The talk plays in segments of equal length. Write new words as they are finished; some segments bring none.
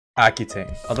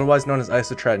Accutane. Otherwise known as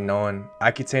isotretinoin,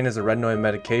 Accutane is a retinoid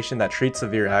medication that treats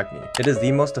severe acne. It is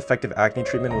the most effective acne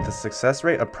treatment with a success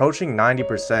rate approaching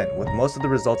 90%, with most of the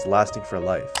results lasting for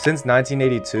life. Since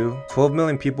 1982, 12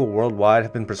 million people worldwide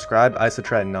have been prescribed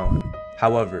isotretinoin.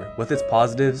 However, with its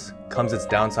positives comes its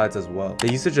downsides as well. The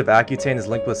usage of Accutane is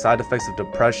linked with side effects of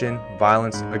depression,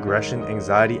 violence, aggression,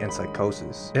 anxiety, and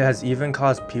psychosis. It has even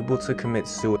caused people to commit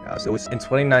suicide. In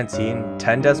 2019,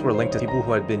 10 deaths were linked to people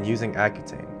who had been using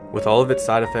Accutane. With all of its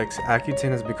side effects,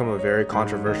 Accutane has become a very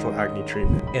controversial acne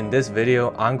treatment. In this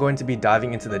video, I'm going to be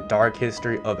diving into the dark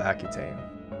history of Accutane.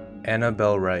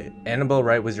 Annabel Wright. Annabel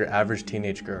Wright was your average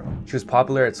teenage girl. She was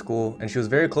popular at school, and she was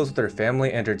very close with her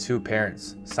family and her two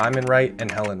parents, Simon Wright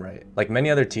and Helen Wright. Like many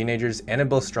other teenagers,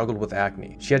 Annabel struggled with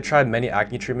acne. She had tried many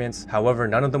acne treatments, however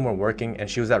none of them were working and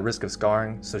she was at risk of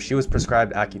scarring, so she was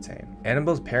prescribed Accutane.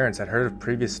 Annabel's parents had heard of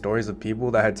previous stories of people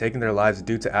that had taken their lives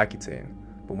due to Accutane.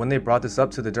 But when they brought this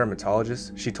up to the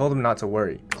dermatologist, she told them not to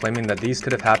worry, claiming that these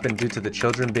could have happened due to the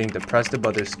children being depressed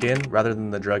about their skin rather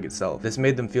than the drug itself. This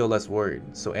made them feel less worried,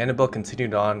 so Annabel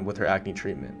continued on with her acne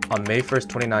treatment. On May 1st,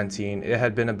 2019, it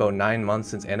had been about 9 months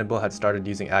since Annabel had started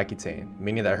using Accutane,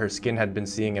 meaning that her skin had been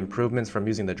seeing improvements from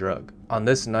using the drug. On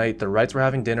this night, the Wrights were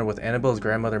having dinner with Annabel's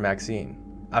grandmother Maxine.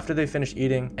 After they finished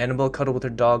eating, Annabel cuddled with her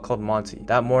dog called Monty.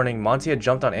 That morning, Monty had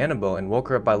jumped on Annabel and woke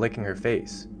her up by licking her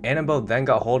face. Annabel then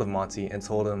got hold of Monty and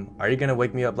told him, "Are you gonna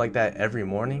wake me up like that every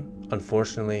morning?"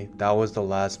 Unfortunately, that was the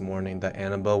last morning that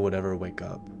Annabel would ever wake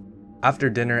up. After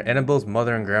dinner, Annabel's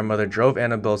mother and grandmother drove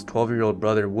Annabel's 12-year-old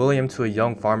brother William to a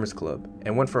young farmer's club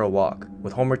and went for a walk.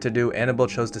 With homework to do, Annabel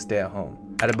chose to stay at home.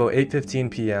 At about 8:15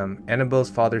 p.m., Annabel's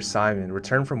father Simon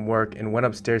returned from work and went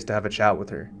upstairs to have a chat with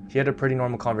her. He had a pretty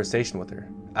normal conversation with her,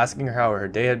 asking her how her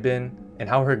day had been and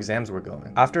how her exams were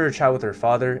going. After her chat with her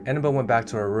father, Annabel went back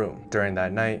to her room. During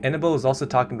that night, Annabel was also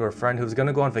talking to her friend who was going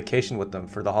to go on vacation with them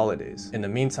for the holidays. In the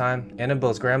meantime,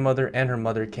 Annabel's grandmother and her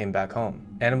mother came back home.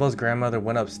 Annabel's grandmother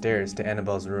went upstairs to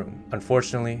Annabel's room.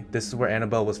 Unfortunately, this is where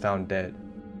Annabel was found dead.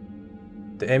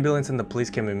 The ambulance and the police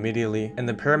came immediately, and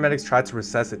the paramedics tried to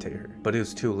resuscitate her, but it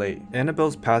was too late.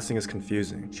 Annabel's passing is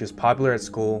confusing. She was popular at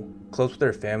school, close with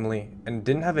her family, and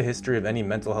didn't have a history of any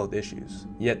mental health issues.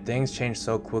 Yet things changed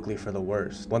so quickly for the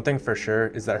worst. One thing for sure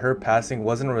is that her passing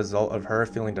wasn't a result of her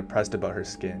feeling depressed about her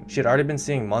skin. She had already been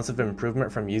seeing months of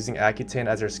improvement from using Accutane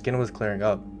as her skin was clearing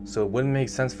up, so it wouldn't make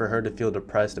sense for her to feel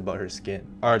depressed about her skin.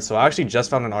 Alright, so I actually just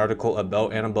found an article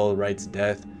about Annabel Wright's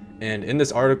death. And in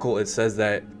this article, it says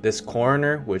that this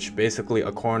coroner, which basically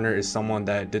a coroner is someone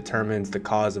that determines the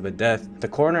cause of a death, the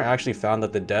coroner actually found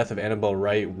that the death of Annabel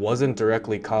Wright wasn't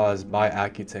directly caused by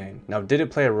Accutane. Now, did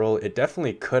it play a role? It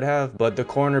definitely could have, but the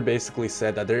coroner basically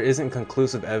said that there isn't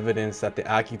conclusive evidence that the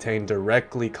Accutane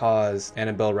directly caused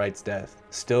Annabel Wright's death.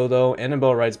 Still though,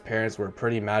 Annabel Wright's parents were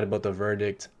pretty mad about the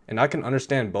verdict. And I can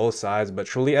understand both sides, but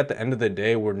truly at the end of the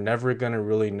day, we're never gonna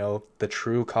really know the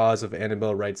true cause of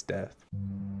Annabel Wright's death.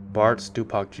 Bart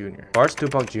Stupak Jr. Bart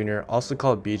Stupak Jr., also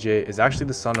called BJ, is actually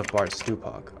the son of Bart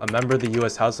Stupak, a member of the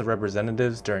US House of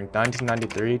Representatives during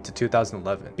 1993 to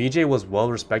 2011. BJ was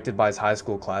well respected by his high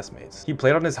school classmates. He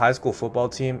played on his high school football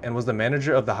team and was the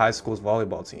manager of the high school's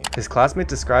volleyball team. His classmates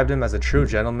described him as a true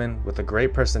gentleman with a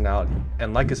great personality,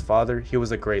 and like his father, he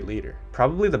was a great leader.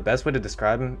 Probably the best way to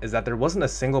describe him is that there wasn't a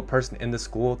single person in the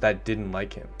school that didn't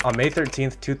like him. On May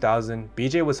 13th, 2000,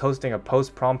 BJ was hosting a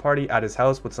post-prom party at his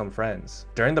house with some friends.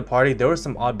 During the party, there was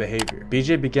some odd behavior.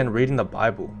 BJ began reading the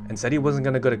Bible and said he wasn't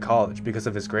going to go to college because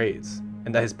of his grades,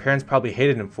 and that his parents probably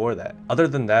hated him for that. Other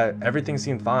than that, everything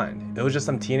seemed fine. It was just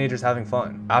some teenagers having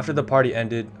fun. After the party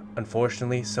ended,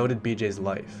 unfortunately, so did BJ's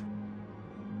life.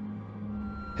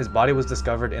 His body was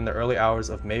discovered in the early hours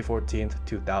of May 14th,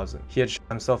 2000. He had shot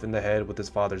himself in the head with his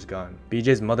father's gun.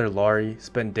 BJ's mother, Laurie,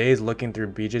 spent days looking through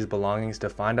BJ's belongings to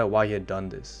find out why he had done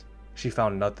this. She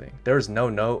found nothing. There was no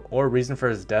note or reason for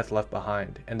his death left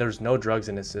behind, and there was no drugs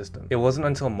in his system. It wasn't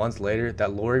until months later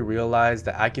that Laurie realized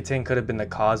that Accutane could have been the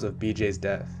cause of BJ's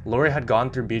death. Laurie had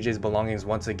gone through BJ's belongings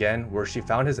once again, where she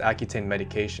found his Accutane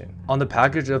medication. On the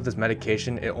package of this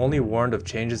medication, it only warned of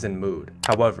changes in mood.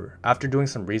 However, after doing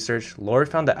some research, Laurie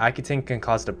found that Accutane can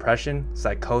cause depression,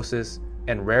 psychosis,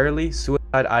 and rarely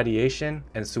suicide ideation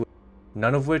and suicide,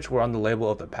 none of which were on the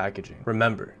label of the packaging.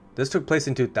 Remember, This took place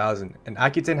in 2000, and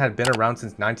Accutane had been around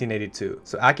since 1982,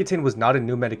 so Accutane was not a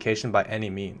new medication by any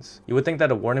means. You would think that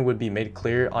a warning would be made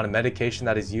clear on a medication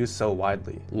that is used so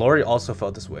widely. Lori also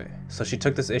felt this way, so she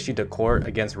took this issue to court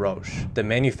against Roche, the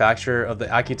manufacturer of the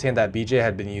Accutane that BJ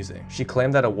had been using. She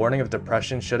claimed that a warning of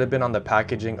depression should have been on the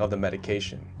packaging of the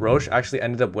medication. Roche actually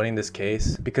ended up winning this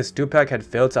case because Stupak had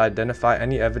failed to identify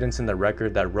any evidence in the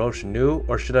record that Roche knew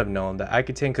or should have known that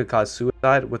Accutane could cause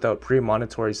suicide without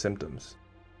premonitory symptoms.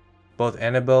 Both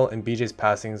Annabel and BJ's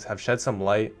passings have shed some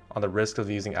light on the risks of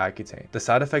using Accutane. The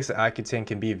side effects of Accutane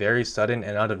can be very sudden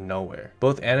and out of nowhere.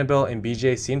 Both Annabel and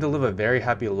BJ seem to live a very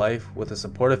happy life with a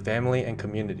supportive family and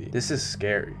community. This is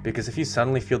scary because if you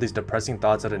suddenly feel these depressing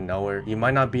thoughts out of nowhere, you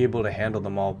might not be able to handle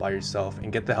them all by yourself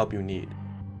and get the help you need.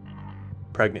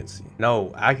 Pregnancy.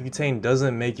 No, Accutane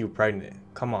doesn't make you pregnant.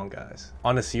 Come on guys.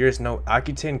 On a serious note,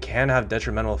 Accutane can have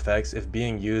detrimental effects if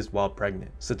being used while pregnant.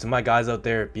 So to my guys out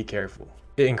there, be careful.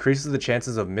 It increases the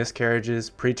chances of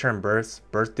miscarriages, preterm births,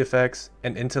 birth defects,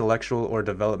 and intellectual or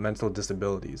developmental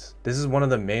disabilities. This is one of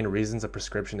the main reasons a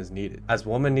prescription is needed, as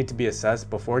women need to be assessed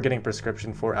before getting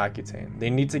prescription for Accutane. They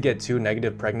need to get 2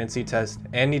 negative pregnancy tests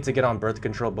and need to get on birth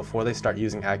control before they start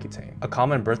using Accutane. A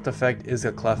common birth defect is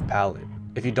a cleft palate.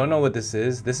 If you don't know what this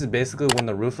is basically when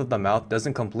the roof of the mouth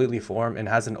doesn't completely form and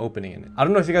has an opening in it. I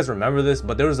don't know if you guys remember this,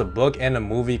 but there was a book and a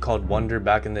movie called Wonder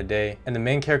back in the day, and the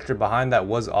main character behind that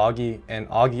was Augie, and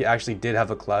Augie actually did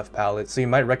have a cleft palate, so you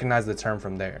might recognize the term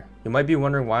from there. You might be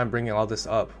wondering why I'm bringing all this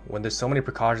up when there's so many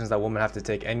precautions that women have to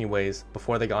take anyways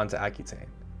before they got into Accutane.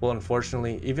 Well,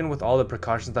 unfortunately, even with all the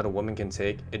precautions that a woman can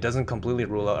take, it doesn't completely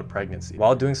rule out a pregnancy.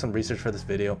 While doing some research for this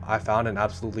video, I found an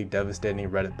absolutely devastating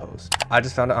Reddit post. I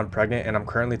just found out I'm pregnant and I'm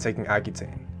currently taking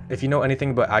Accutane. If you know anything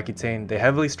about Accutane, they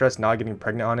heavily stress not getting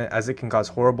pregnant on it as it can cause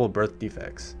horrible birth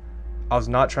defects. I was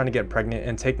not trying to get pregnant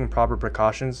and taking proper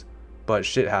precautions, but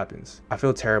shit happens. I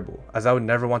feel terrible, as I would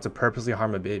never want to purposely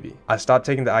harm a baby. I stopped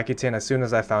taking the Accutane as soon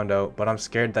as I found out, but I'm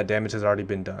scared that damage has already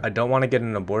been done. I don't want to get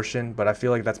an abortion, but I feel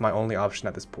like that's my only option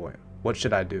at this point. What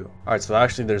should I do? Alright, so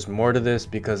actually there's more to this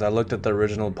because I looked at the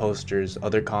original posters,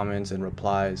 other comments and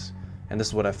replies, and this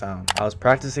is what I found. I was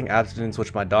practicing abstinence,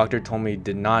 which my doctor told me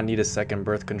did not need a second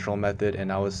birth control method,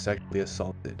 and I was sexually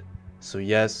assaulted. So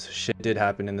yes, shit did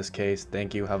happen in this case.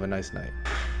 Thank you, have a nice night.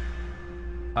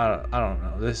 I don't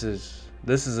know. This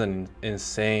is an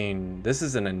insane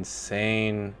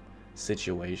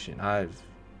situation. Oh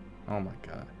my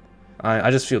god.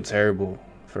 I just feel terrible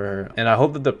for her. And I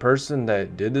hope that the person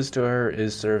that did this to her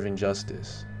is serving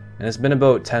justice. And it's been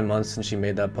about 10 months since she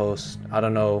made that post. I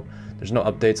don't know. There's no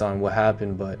updates on what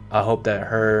happened, but I hope that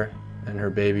her and her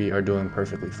baby are doing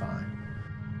perfectly fine.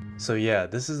 So yeah,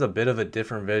 this is a bit of a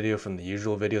different video from the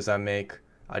usual videos I make.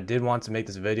 I did want to make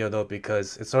this video though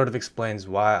because it sort of explains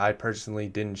why I personally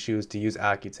didn't choose to use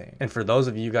Accutane. And for those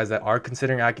of you guys that are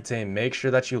considering Accutane, make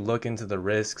sure that you look into the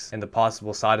risks and the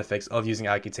possible side effects of using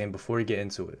Accutane before you get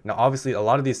into it. Now obviously a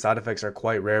lot of these side effects are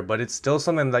quite rare, but it's still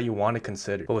something that you want to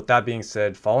consider. But with that being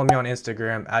said, follow me on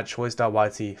Instagram at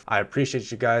choice.yt. I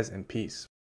appreciate you guys and peace.